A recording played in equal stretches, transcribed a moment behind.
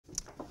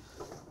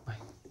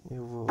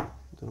Eu vou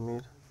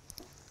dormir.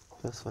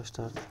 Já se faz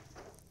tarde.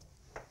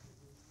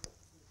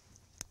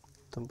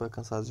 Estou bem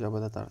cansado, já vai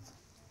da tarde.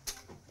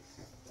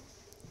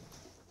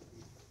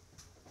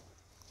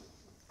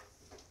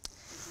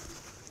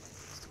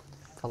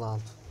 Fala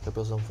alto, que é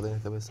para eles não me foderem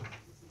a cabeça.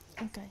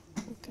 Ok.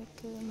 O que é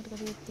que a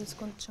Margarida te disse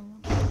quando te chamou?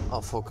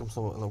 Fogo,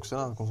 não gostei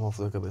nada, começou-me a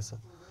foder a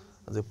cabeça.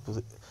 A dizer,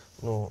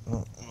 numa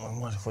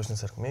imagem foste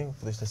sincero comigo,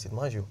 podias ter sido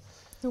mais, eu.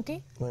 O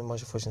quê? Numa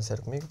imagem foste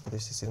sincero comigo,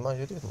 podias ter sido mais,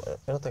 eu digo,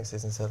 eu não tenho que ser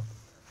sincero.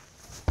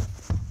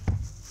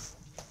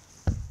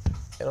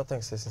 Eu não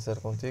tenho que ser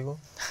sincero contigo,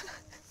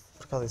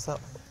 porque ela disse,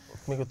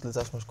 comigo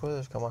utilizaste umas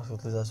coisas, com a Marta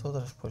utilizaste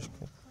outras, pois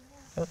que... Eu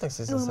não tenho que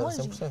ser sincero a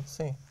 100%,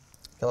 sim.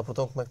 Ela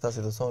perguntou como é que está a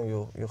situação e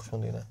eu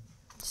respondi, né?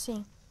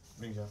 Sim.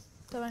 Obrigado.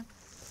 Está bem.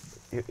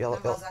 Ela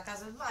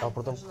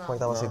perguntou-me como é que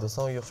estava a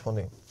situação e eu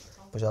respondi.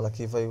 Depois ela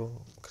aqui veio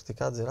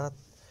criticar, dizer,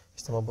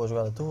 isto é uma boa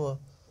jogada tua.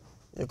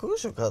 Eu, que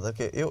jogada?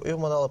 Que eu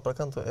mandá-la para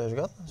canto, é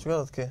jogada?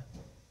 Jogada de quê?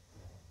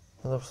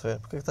 Não estou a perceber.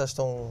 Porquê que estás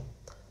tão...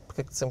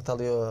 Porquê que sempre que está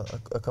ali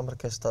a câmara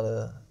queres estar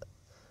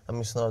a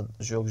mencionar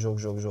jogo?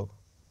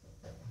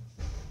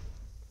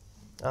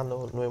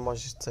 No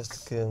emoji disseste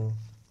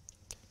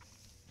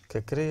que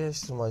a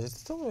querias,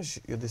 mas então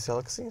eu disse a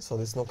ela que sim, só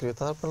disse que não queria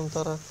estar para não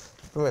estar a...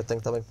 Primeiro tenho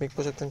que estar bem comigo,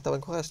 depois é que tenho que estar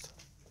bem com o resto.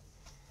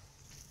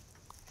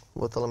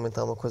 Vou-te a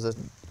lamentar uma coisa,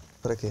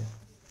 para quê?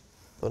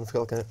 Para no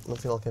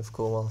final quem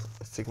ficou mal,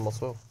 fico mal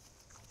sou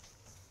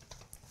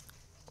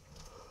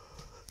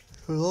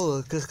eu.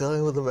 Olha, carregar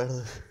é uma da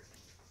merda.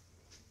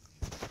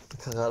 A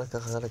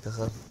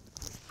carregar.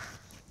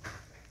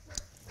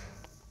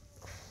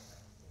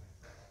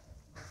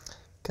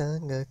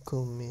 Canga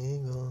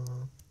comigo.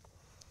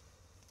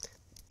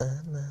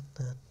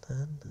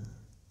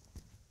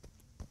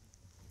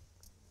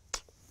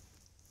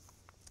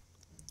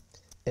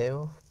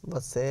 Eu,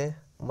 você,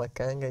 uma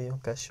canga e um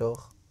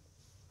cachorro.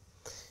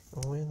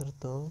 Um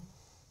edredom.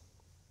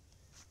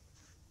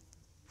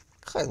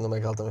 Que raio de nome é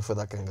que ela também foi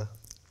da canga?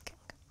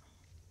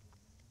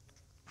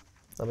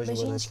 Dá beijinho,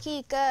 boa Beijinhos, noite.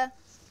 Kika.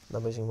 Dá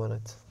beijinho, boa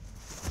noite.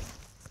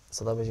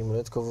 Só dá beijinho, boa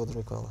noite que eu vou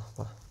dormir com ela.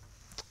 Vá.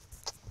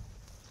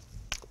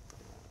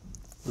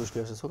 2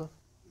 colheres de açúcar?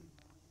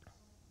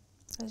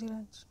 6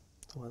 grandes.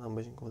 Então vai dar um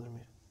beijinho que eu vou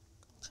dormir.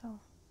 Tchau.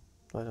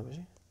 Vai dar um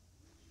beijinho?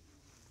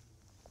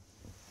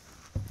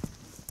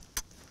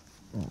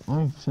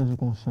 Ai, precisa de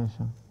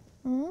consciência.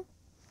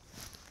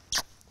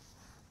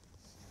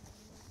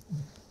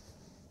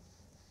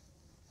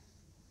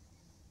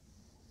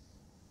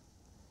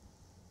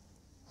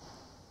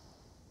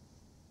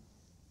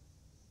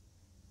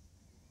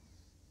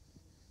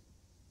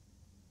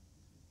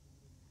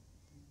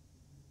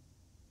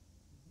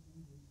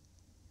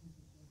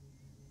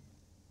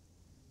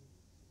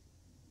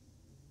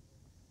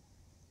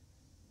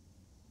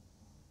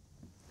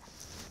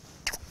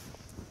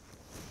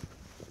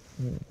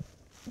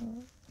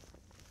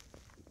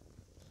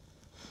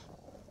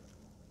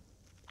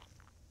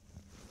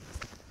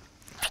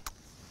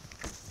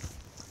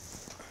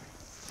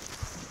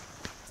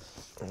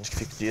 Antes que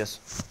fique de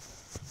gesso.